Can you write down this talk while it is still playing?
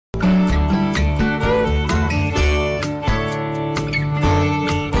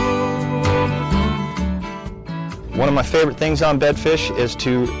One of my favorite things on bedfish is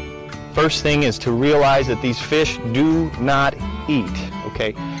first thing is to realize that these fish do not eat,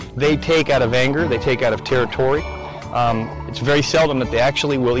 okay? They take out of anger, they take out of territory. It's very seldom that they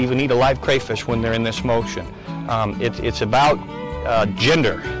actually will even eat a live crayfish when they're in this motion. It's about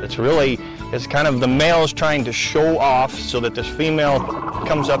gender. It's kind of the male is trying to show off so that this female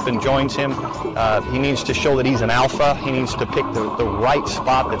comes up and joins him. He needs to show that he's an alpha. He needs to pick the right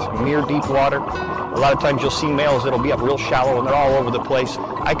spot that's near deep water. A lot of times you'll see males that'll be up real shallow and they're all over the place.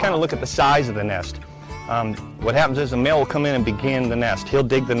 I kind of look at the size of the nest. What happens is the male will come in and begin the nest. He'll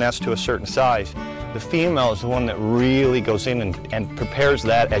dig the nest to a certain size. The female is the one that really goes in and prepares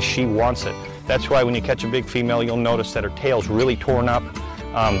that as she wants it. That's why when you catch a big female, you'll notice that her tail's really torn up.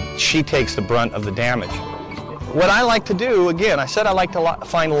 She takes the brunt of the damage. What I like to do, again, I said I like to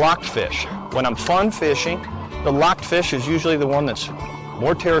find locked fish. When I'm fun fishing, the locked fish is usually the one that's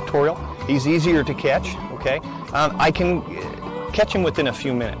more territorial. He's easier to catch, okay? I can catch him within a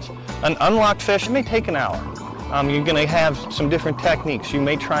few minutes. An unlocked fish, it may take an hour. You're going to have some different techniques. You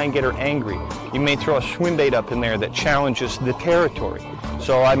may try and get her angry. You may throw a swim bait up in there that challenges the territory.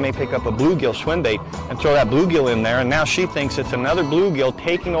 So I may pick up a bluegill swim bait and throw that bluegill in there, and now she thinks it's another bluegill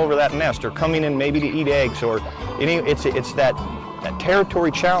taking over that nest or coming in maybe to eat eggs, or it's that territory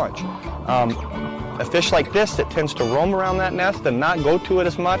challenge. A fish like this that tends to roam around that nest and not go to it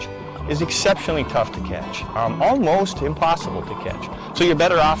as much is exceptionally tough to catch, almost impossible to catch. So you're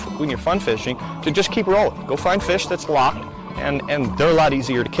better off when you're fun fishing to just keep rolling. Go find fish that's locked, and they're a lot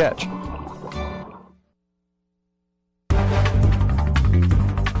easier to catch.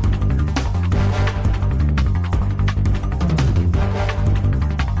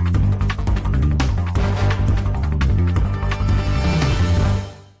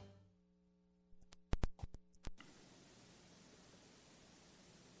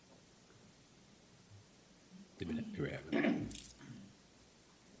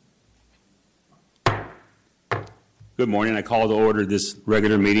 Good morning. I call to order this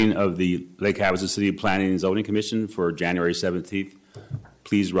regular meeting of the Lake Havasu City Planning and Zoning Commission for January 17th.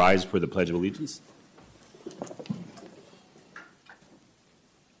 Please rise for the Pledge of Allegiance.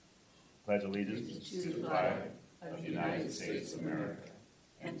 Pledge allegiance to the flag of the United States of America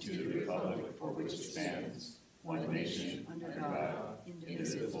and to the republic for which it stands, one nation, under God,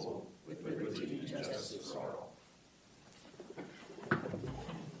 indivisible, with liberty and justice for all.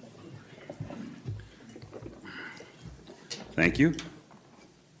 Thank you.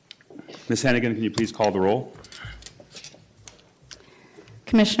 Ms. Hannigan, can you please call the roll?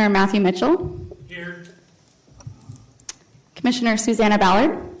 Commissioner Matthew Mitchell. Here. Commissioner Susanna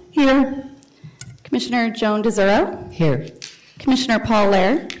Ballard. Here. Commissioner Joan DeZuro. Here. Commissioner Paul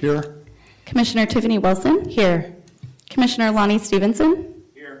Lair. Here. Commissioner Tiffany Wilson. Here. Commissioner Lonnie Stevenson.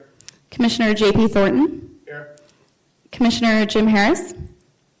 Here. Commissioner J.P. Thornton. Here. Commissioner Jim Harris.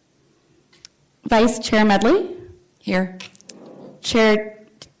 Vice Chair Medley. Here. Chair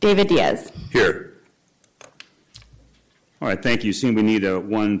David Diaz. Here. All right, thank you. Seeing we need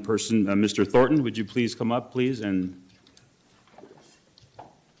one person, Mr. Thornton, would you please come up, please, and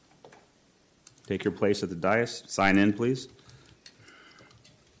take your place at the dais? Sign in, please.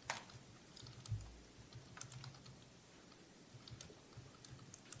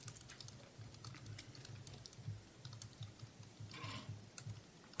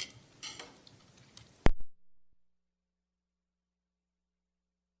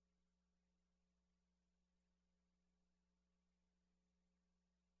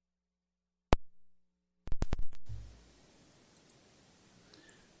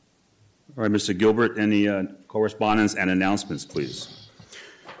 All right, Mr. Gilbert, any correspondence and announcements, please?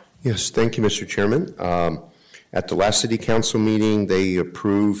 Yes, thank you, Mr. Chairman. At the last City Council meeting, they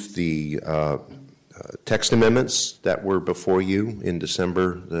approved the text amendments that were before you in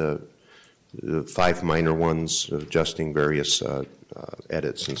December, the 5 minor ones adjusting various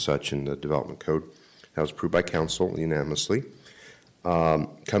edits and such in the development code. That was approved by Council unanimously.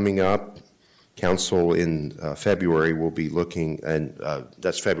 Coming up, Council in February will be looking, and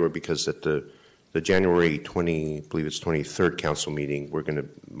that's February because at the January 23rd Council meeting, we're going to,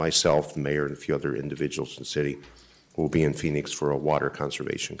 myself, the mayor, and a few other individuals in the city will be in Phoenix for a water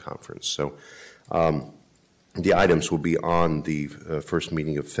conservation conference. So the items will be on the first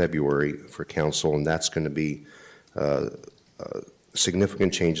meeting of February for Council, and that's going to be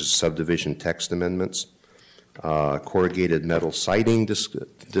significant changes, subdivision text amendments, corrugated metal siding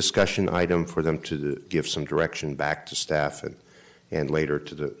discussion item for them to give some direction back to staff, and later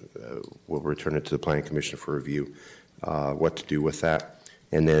to we'll return it to the Planning Commission for review, what to do with that.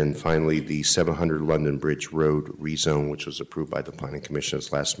 And then finally, the 700 London Bridge Road rezone, which was approved by the Planning Commission at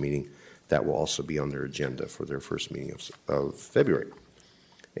its last meeting, that will also be on their agenda for their first meeting of February.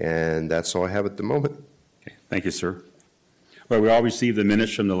 And that's all I have at the moment. Okay, thank you, sir. All right, we all received the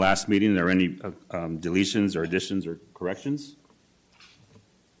minutes from the last meeting. Are there any deletions or additions or corrections?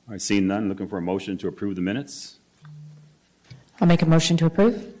 All right, seeing none, looking for a motion to approve the minutes. I'll make a motion to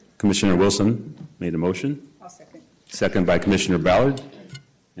approve. Commissioner Wilson made a motion. I'll second. Second by Commissioner Ballard.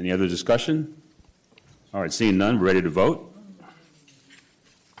 Any other discussion? All right, seeing none, we're ready to vote.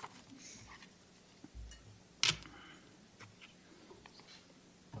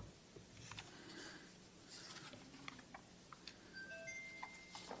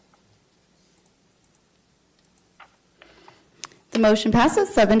 The motion passes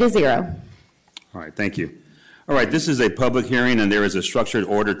 7-0. All right, thank you. All right, this is a public hearing, and there is a structured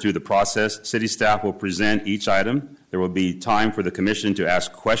order to the process. City staff will present each item. There will be time for the commission to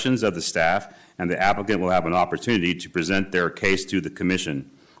ask questions of the staff, and the applicant will have an opportunity to present their case to the commission.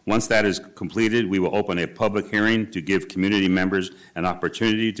 Once that is completed, we will open a public hearing to give community members an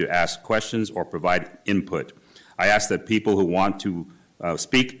opportunity to ask questions or provide input. I ask that people who want to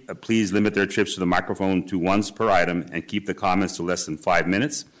speak, please limit their trips to the microphone to once per item and keep the comments to less than 5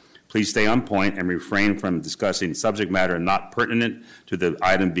 minutes. Please stay on point and refrain from discussing subject matter not pertinent to the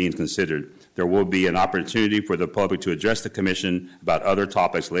item being considered. There will be an opportunity for the public to address the commission about other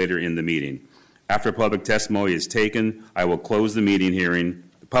topics later in the meeting. After public testimony is taken, I will close the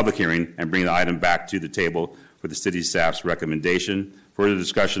public hearing, and bring the item back to the table for the city staff's recommendation, further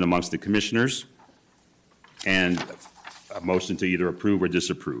discussion amongst the commissioners, and a motion to either approve or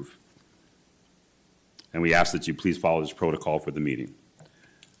disapprove. And we ask that you please follow this protocol for the meeting.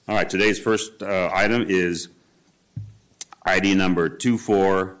 All right, today's first item is ID number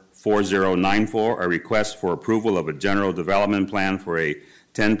 244094, a request for approval of a general development plan for a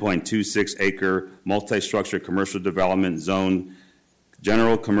 10.26 acre multi-structure commercial development zone,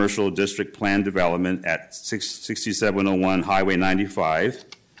 general commercial district plan development at 6701 Highway 95.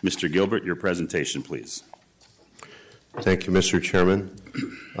 Mr. Gilbert, your presentation, please. Thank you, Mr. Chairman.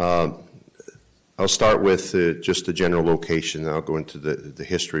 I'll start with just the general location, and I'll go into the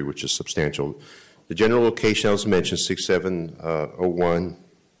history, which is substantial. The general location, as mentioned, 6701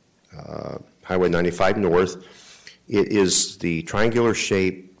 Highway 95 North. It is the triangular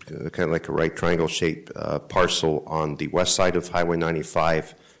shape, kind of like a right triangle shaped parcel on the west side of Highway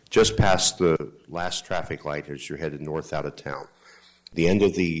 95, just past the last traffic light as you're headed north out of town. The end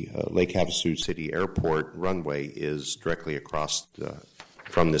of the Lake Havasu City Airport runway is directly across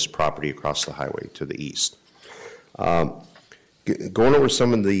from this property across the highway to the east. Going over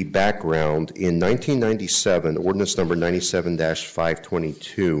some of the background, in 1997, ordinance number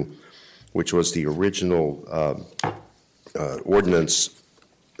 97-522, which was the original ordinance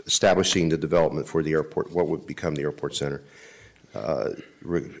establishing the development for the airport, what would become the airport center,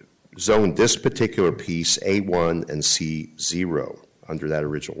 zoned this particular piece A1 and C0 under that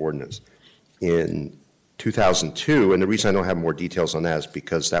original ordinance. In 2002, and the reason I don't have more details on that is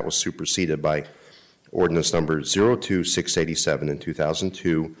because that was superseded by ordinance number 02687 in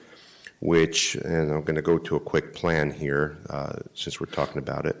 2002, which, and I'm going to go to a quick plan here since we're talking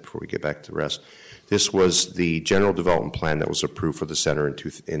about it before we get back to the rest. This was the general development plan that was approved for the center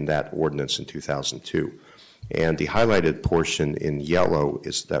in that ordinance in 2002. And the highlighted portion in yellow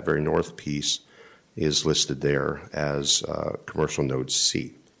is that very north piece is listed there as commercial node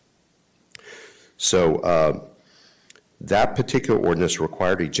C. So that particular ordinance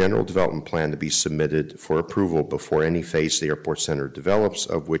required a general development plan to be submitted for approval before any phase the airport center develops,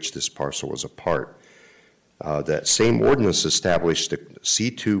 of which this parcel was a part. That same ordinance established the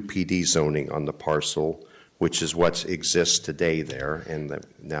C2 PD zoning on the parcel, which is what exists today there. And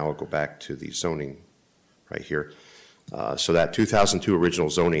now I'll go back to the zoning right here. So that 2002 original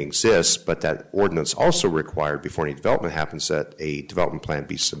zoning exists, but that ordinance also required, before any development happens, that a development plan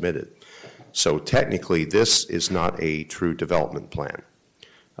be submitted. So technically, this is not a true development plan.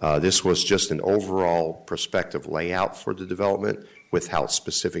 This was just an overall prospective layout for the development without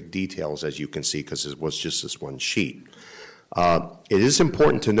specific details, as you can see, because it was just this one sheet. It is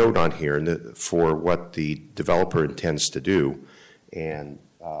important to note on here for what the developer intends to do. And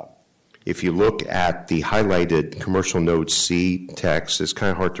if you look at the highlighted commercial node C text, it's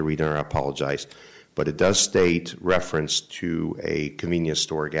kind of hard to read, and I apologize, but it does state reference to a convenience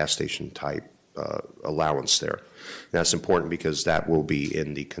store, gas station type allowance there. And that's important because that will be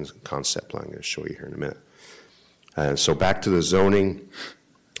in the concept plan I'm going to show you here in a minute. And so back to the zoning.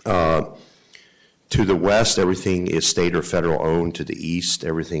 To the west, everything is state or federal owned. To the east,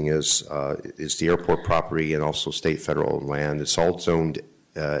 everything is the airport property and also state federal owned land. It's all zoned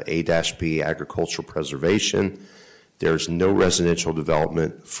A-B, agricultural preservation. There's no residential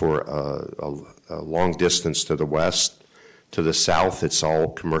development for a long distance to the west. To the south, it's all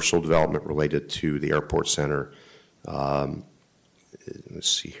commercial development related to the airport center. Let's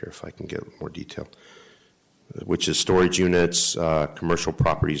see here if I can get more detail, which is storage units, commercial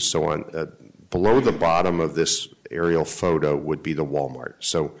properties, so on. Below the bottom of this aerial photo would be the Walmart.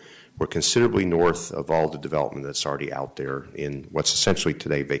 So we're considerably north of all the development that's already out there in what's essentially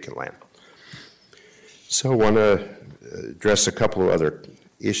today vacant land. So I want to address a couple of other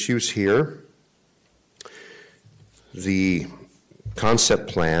issues here. The concept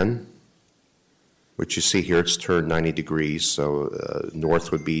plan, which you see here, it's turned 90 degrees, so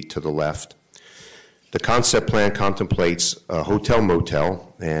north would be to the left. The concept plan contemplates a hotel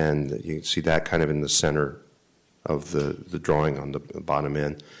motel, and you can see that kind of in the center of the drawing on the bottom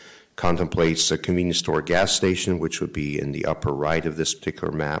end. Contemplates a convenience store gas station, which would be in the upper right of this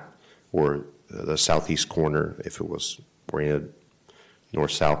particular map, or the southeast corner if it was oriented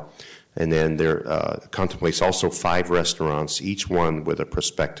north-south. And then there contemplates also 5 restaurants, each one with a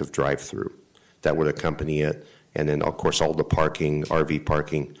prospective drive-through that would accompany it. And then, of course, all the parking, RV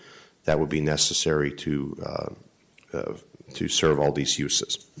parking, that would be necessary to serve all these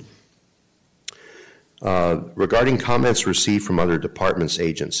uses. Regarding comments received from other departments,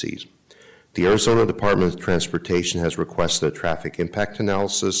 agencies, the Arizona Department of Transportation has requested a traffic impact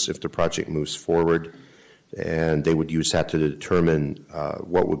analysis if the project moves forward, and they would use that to determine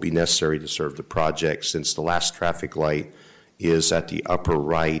what would be necessary to serve the project, since the last traffic light is at the upper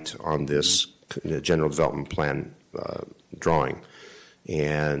right on this general development plan drawing.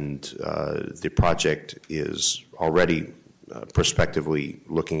 And the project is already prospectively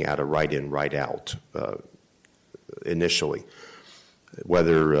looking at a right-in, right-out initially.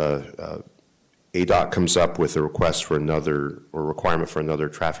 Whether ADOT comes up with a request for another or requirement for another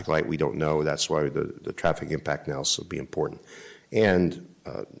traffic light, we don't know. That's why the traffic impact analysis will be important. And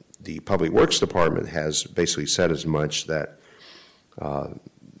the Public Works Department has basically said as much, that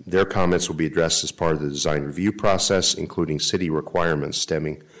their comments will be addressed as part of the design review process, including city requirements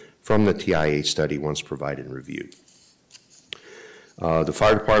stemming from the TIA study once provided and reviewed. The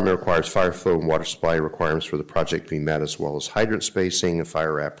fire department requires fire flow and water supply requirements for the project to be met, as well as hydrant spacing and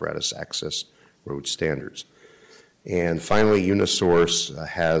fire apparatus access road standards. And finally, Unisource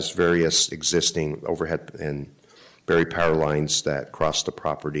has various existing overhead and buried power lines that cross the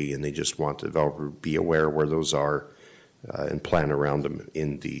property, and they just want the developer to be aware where those are and plan around them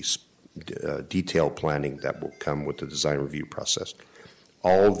in the detailed planning that will come with the design review process.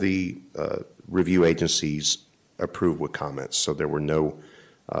 All the review agencies approved with comments, so there were no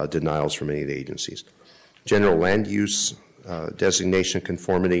denials from any of the agencies. General land use designation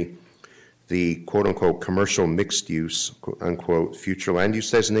conformity, the quote-unquote commercial mixed use, quote-unquote, future land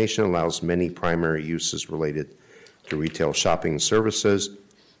use designation allows many primary uses related to retail shopping and services,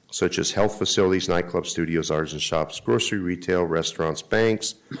 such as health facilities, nightclubs, studios, artisan shops, grocery retail, restaurants,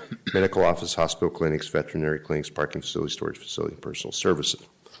 banks, medical office, hospital clinics, veterinary clinics, parking facilities, storage facilities, and personal services.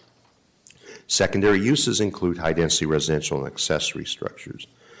 Secondary uses include high-density residential and accessory structures.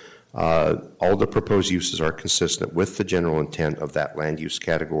 All the proposed uses are consistent with the general intent of that land use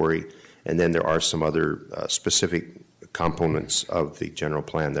category, and then there are some other specific components of the general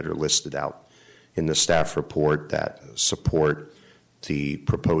plan that are listed out in the staff report that support the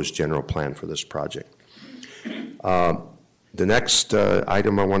proposed general plan for this project. The next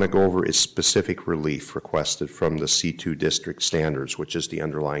item I want to go over is specific relief requested from the C2 district standards, which is the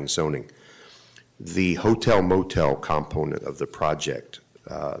underlying zoning. The hotel-motel component of the project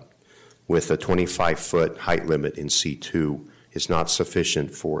with a 25-foot height limit in C2 is not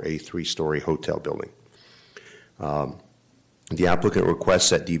sufficient for a 3-story hotel building. The applicant requests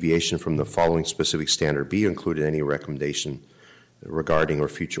that deviation from the following specific standard be included in any recommendation regarding or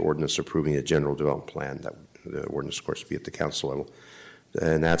future ordinance approving a general development plan. That the ordinance, of course, be at the council level.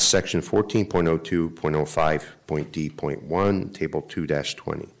 And that's section 14.02.05.d.1, table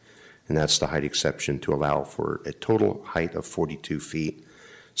 2-20. And that's the height exception to allow for a total height of 42 feet,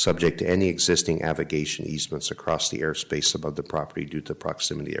 subject to any existing navigation easements across the airspace above the property due to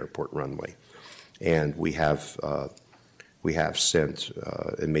proximity to the airport runway. And we have sent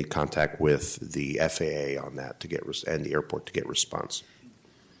and made contact with the FAA on that to get and the airport to get response.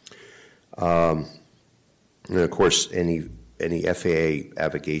 And of course, any FAA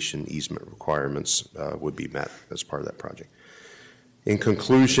navigation easement requirements would be met as part of that project. In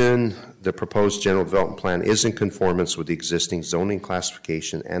conclusion, the proposed general development plan is in conformance with the existing zoning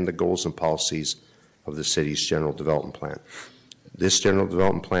classification and the goals and policies of the city's general development plan. This general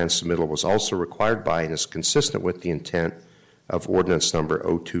development plan submittal was also required by and is consistent with the intent of ordinance number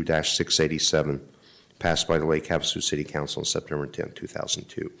 02-687 passed by the Lake Havasu City Council on September 10,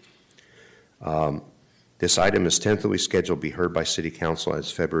 2002. This item is tentatively scheduled to be heard by City Council at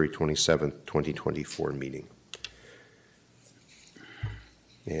its February 27, 2024 meeting.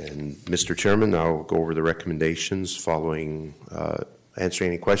 And Mr. Chairman, I'll go over the recommendations following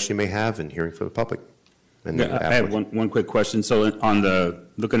answering any question you may have and hearing from the public. And Yeah, I have one quick question. So on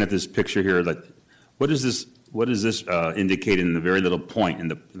looking at this picture here, like, what does this indicate in the very little point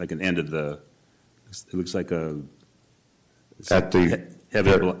in like an end of the, it looks like a, At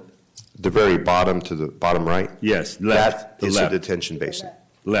the very bottom to the bottom right? Yes, left. That is a detention basin.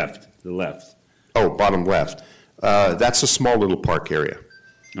 The left. Oh, bottom left. That's a small little park area.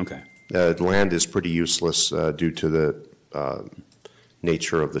 Okay. The land is pretty useless due to the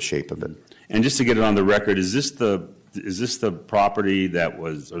nature of the shape of it. And just to get it on the record, is this the property that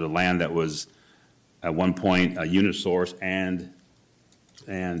was, or the land that was at one point a Unisource and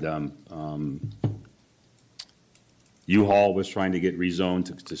U-Haul was trying to get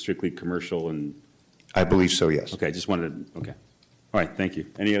rezoned to strictly commercial and? I believe so, yes. Okay, just wanted to, okay. All right, thank you.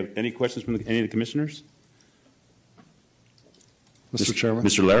 Any questions from any of the commissioners? Mr. Chairman?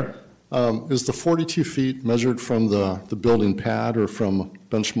 Mr. Lair? Is the 42 feet measured from the building pad or from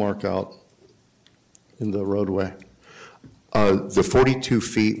benchmark out in the roadway? The 42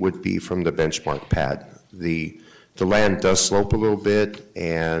 feet would be from the benchmark pad. The land does slope a little bit,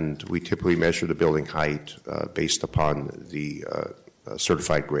 and we typically measure the building height based upon the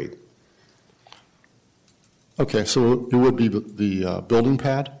certified grade. Okay, so it would be the building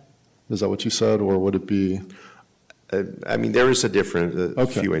pad? Is that what you said, or would it be? I mean, there is a difference, a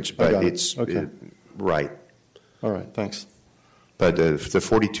Okay, few inches, I but got it. it's Okay. right. All right, thanks. But the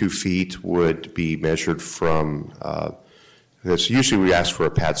 42 feet would be measured from, because usually we ask for a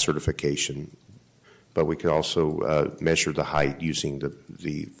pad certification, but we could also measure the height using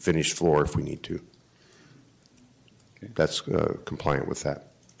the finished floor if we need to. Okay. That's compliant with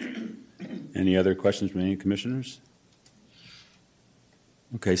that. Any other questions from any commissioners?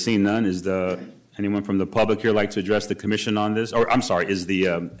 Okay, seeing none, is anyone from the public here like to address the commission on this? Or, I'm sorry, is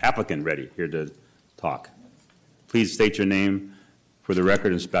the applicant ready here to talk? Please state your name for the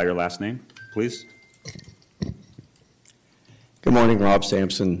record and spell your last name, please. Good morning, Rob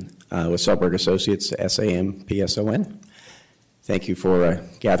Sampson with Selberg Associates, SAMPSON. Thank you for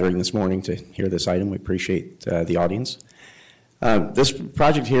gathering this morning to hear this item. We appreciate the audience. This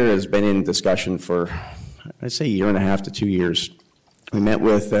project here has been in discussion for, I'd say, a year and a half to 2 years. We met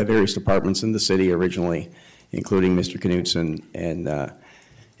with various departments in the city originally, including Mr. Knudsen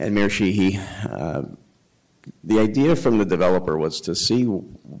and Mayor Sheehy. The idea from the developer was to see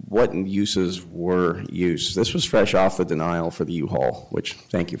what uses were used. This was fresh off the denial for the U-Haul, which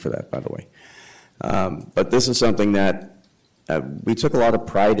thank you for that, by the way. But this is something that we took a lot of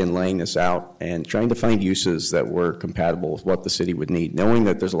pride in laying this out and trying to find uses that were compatible with what the city would need, knowing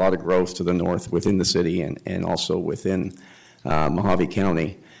that there's a lot of growth to the north within the city and also within Mojave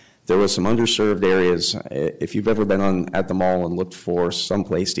County. There was some underserved areas. If you've ever been at the mall and looked for some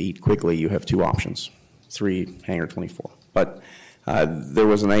place to eat quickly, you have two options, 3, Hangar 24. But there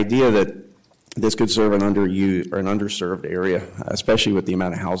was an idea that this could serve an underserved area, especially with the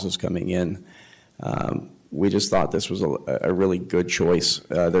amount of houses coming in. We just thought this was a really good choice.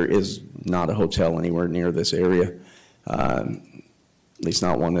 There is not a hotel anywhere near this area, at least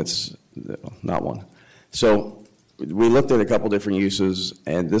not one not one. So we looked at a couple different uses,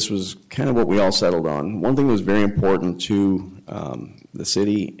 and this was kind of what we all settled on. One thing that was very important to the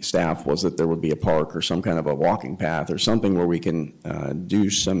city staff was that there would be a park or some kind of a walking path or something where we can do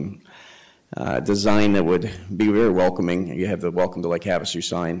some design that would be very welcoming. You have the Welcome to Lake Havasu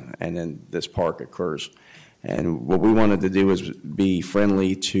sign, and then this park occurs. And what we wanted to do was be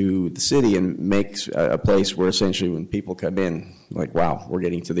friendly to the city and make a place where essentially when people come in, like, wow, we're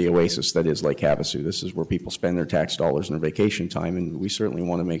getting to the oasis that is Lake Havasu. This is where people spend their tax dollars and their vacation time, and we certainly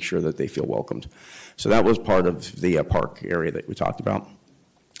want to make sure that they feel welcomed. So that was part of the park area that we talked about.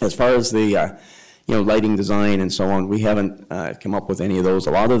 As far as the lighting design and so on, we haven't come up with any of those.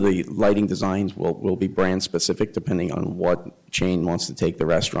 A lot of the lighting designs will be brand specific depending on what chain wants to take the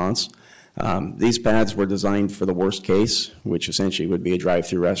restaurants. These pads were designed for the worst case, which essentially would be a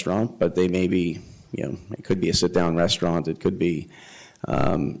drive-through restaurant, but they may be, it could be a sit-down restaurant, it could be,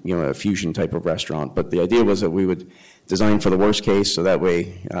 a fusion type of restaurant. But the idea was that we would design for the worst case, so that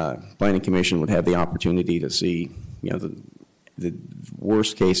way Planning Commission would have the opportunity to see, the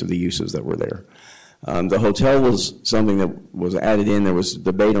worst case of the uses that were there. The hotel was something that was added in. There was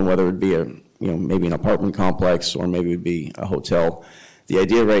debate on whether it would be maybe an apartment complex or maybe it would be a hotel. The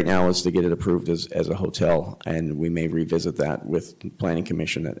idea right now is to get it approved as a hotel, and we may revisit that with the Planning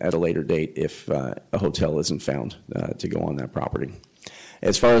Commission at a later date if a hotel isn't found to go on that property.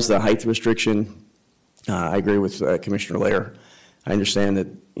 As far as the height restriction, I agree with Commissioner Lair. I understand that,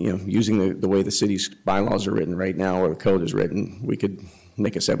 using the way the city's bylaws are written right now, or the code is written, we could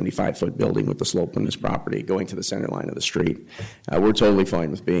make a 75-foot building with the slope on this property going to the center line of the street. We're totally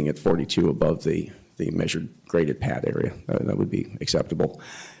fine with being at 42 above the measured graded pad area. That would be acceptable.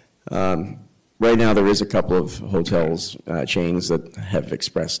 Right now, there is a couple of hotels chains that have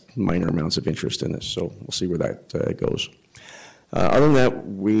expressed minor amounts of interest in this, so we'll see where that goes. Other than that,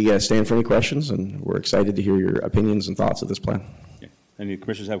 we stand for any questions, and we're excited to hear your opinions and thoughts of this plan. Okay. Any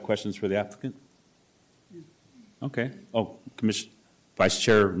commissioners have questions for the applicant? Okay. Oh, Vice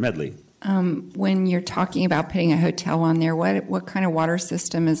Chair Medley. When you're talking about putting a hotel on there, what kind of water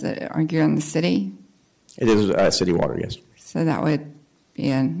system is it? Are you in the city? It is city water, yes. So that would be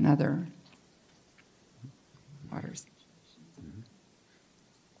another water system.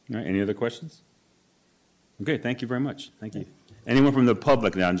 All right. Any other questions? Okay. Thank you very much. Thank you. Anyone from the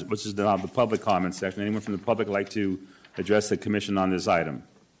public now, which is now the public comment section, anyone from the public like to address the commission on this item?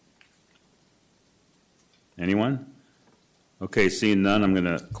 Anyone? Okay, seeing none, I'm going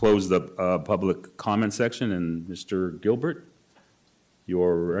to close the public comment section. And Mr. Gilbert,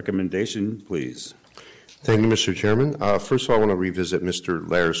 your recommendation, please. Thank you, Mr. Chairman. First of all, I want to revisit Mr.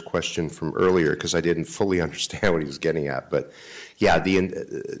 Lair's question from earlier because I didn't fully understand what he was getting at. But yeah,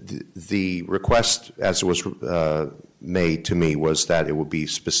 the request as it was made to me was that it would be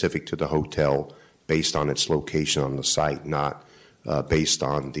specific to the hotel based on its location on the site, not based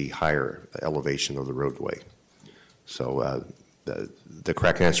on the higher elevation of the roadway. So the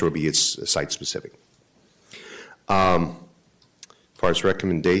correct answer would be it's site specific. As far as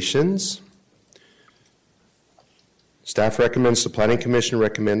recommendations, staff recommends the Planning Commission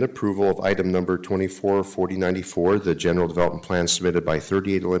recommend approval of item number 244094, the general development plan submitted by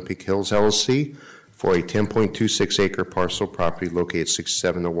 38 Olympic Hills LLC for a 10.26 acre parcel property located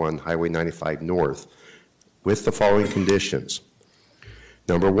 6701 Highway 95 North with the following conditions.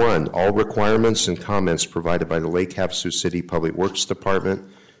 Number one, all requirements and comments provided by the Lake Havasu City Public Works Department,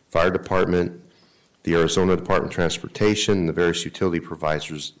 Fire Department, the Arizona Department of Transportation, and the various utility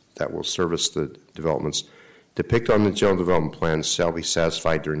providers that will service the developments depicted on the general development plan shall be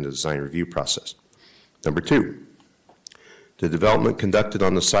satisfied during the design review process. Number two, the development conducted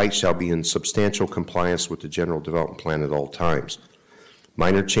on the site shall be in substantial compliance with the general development plan at all times.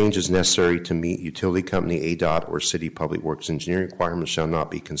 Minor changes necessary to meet utility company, ADOT, or city public works engineering requirements shall not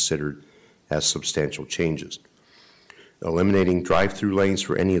be considered as substantial changes. Eliminating drive-through lanes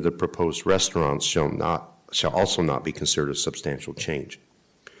for any of the proposed restaurants shall also not be considered a substantial change.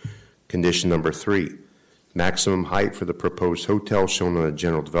 Condition number three, maximum height for the proposed hotel shown on the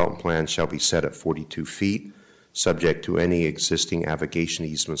general development plan shall be set at 42 feet, subject to any existing navigation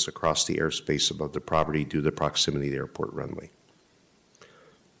easements across the airspace above the property due to the proximity to the airport runway.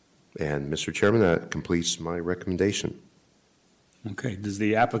 And, Mr. Chairman, that completes my recommendation. Okay. Does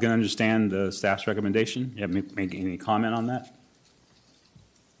the applicant understand the staff's recommendation? You have make any comment on that?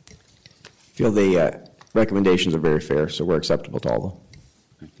 I feel the recommendations are very fair, so we're acceptable to all of them.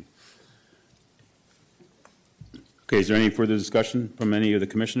 Thank you. Okay. Is there any further discussion from any of the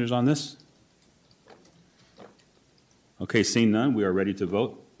commissioners on this? Okay. Seeing none, we are ready to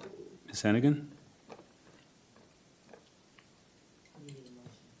vote. Ms. Hennigan?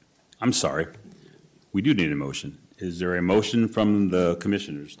 I'm sorry. We do need a motion. Is there a motion from the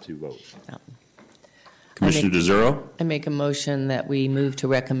commissioners to vote? No. Commissioner DeZuro? I make a motion that we move to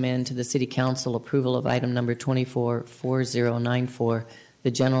recommend to the City Council approval of item number 244094,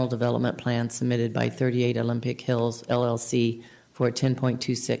 the general development plan submitted by 38 Olympic Hills LLC for a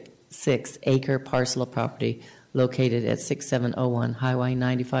 10.26 acre parcel of property located at 6701 Highway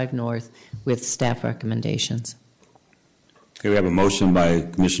 95 North with staff recommendations. Okay, we have a motion by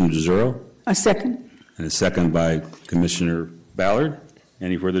Commissioner DeZuro A second. and a second by Commissioner Ballard.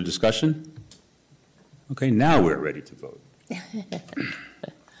 Any further discussion? Okay, now we're ready to vote.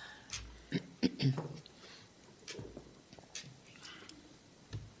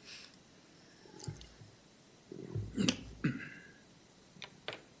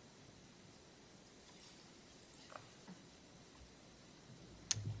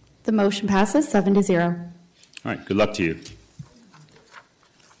 The motion passes 7-0. All right, good luck to you.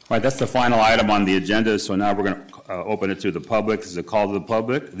 All right, that's the final item on the agenda, so now we're going to open it to the public. This is a call to the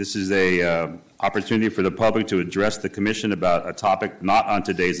public. This is a opportunity for the public to address the commission about a topic not on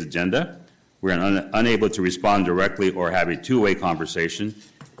today's agenda. We're unable to respond directly or have a two-way conversation.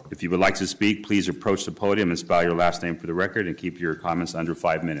 If you would like to speak, please approach the podium and spell your last name for the record and keep your comments under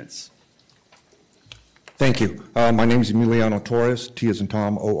 5 minutes. Thank you. My name is Emiliano Torres, T as in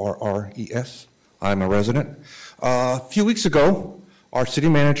Tom, O-R-R-E-S. I'm a resident. A few weeks ago, our city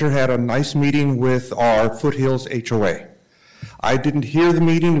manager had a nice meeting with our Foothills HOA. I didn't hear the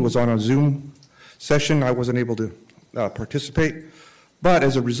meeting. It was on a Zoom session. I wasn't able to participate. But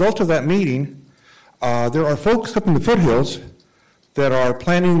as a result of that meeting, there are folks up in the Foothills that are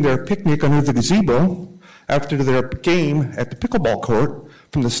planning their picnic under the gazebo after their game at the pickleball court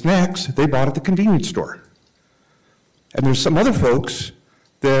from the snacks they bought at the convenience store. And there's some other folks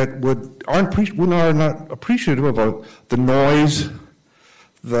that are not appreciative of the noise,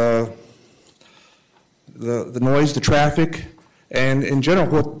 the noise, the traffic, and in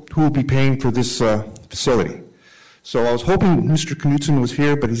general, who will be paying for this facility. So I was hoping Mr. Knudsen was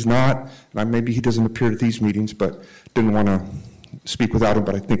here, but he's not. And maybe he doesn't appear at these meetings, but didn't want to speak without him,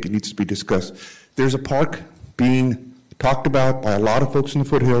 but I think it needs to be discussed. There's a park being talked about by a lot of folks in the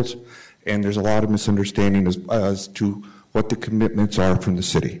Foothills, and there's a lot of misunderstanding as to what the commitments are from the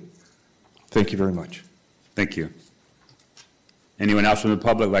city. Thank you very much. Thank you. Anyone else from the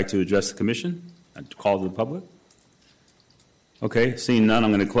public like to address the commission? Call to the public? Okay, seeing none,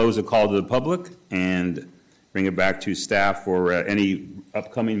 I'm going to close the call to the public and bring it back to staff for any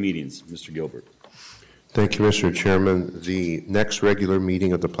upcoming meetings. Mr. Gilbert. Thank you, Mr. Chairman. The next regular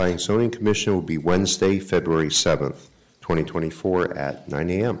meeting of the Planning and Zoning Commission will be Wednesday, February 7th, 2024 at 9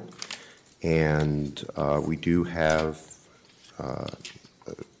 a.m. And we do have, I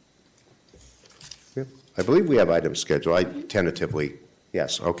believe we have items scheduled. Tentatively,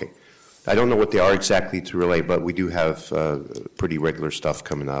 yes, okay. I don't know what they are exactly to relay, but we do have pretty regular stuff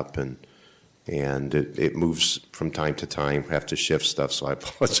coming up, and it moves from time to time. We have to shift stuff, so I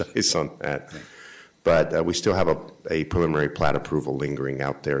apologize on that. But we still have a preliminary plat approval lingering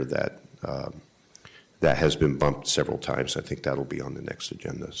out there that has been bumped several times. I think that'll be on the next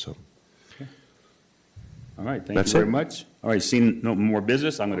agenda. So, okay. All right, thank you very much. All right, seeing no more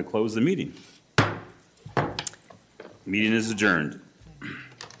business, I'm going to close the meeting. Meeting is adjourned.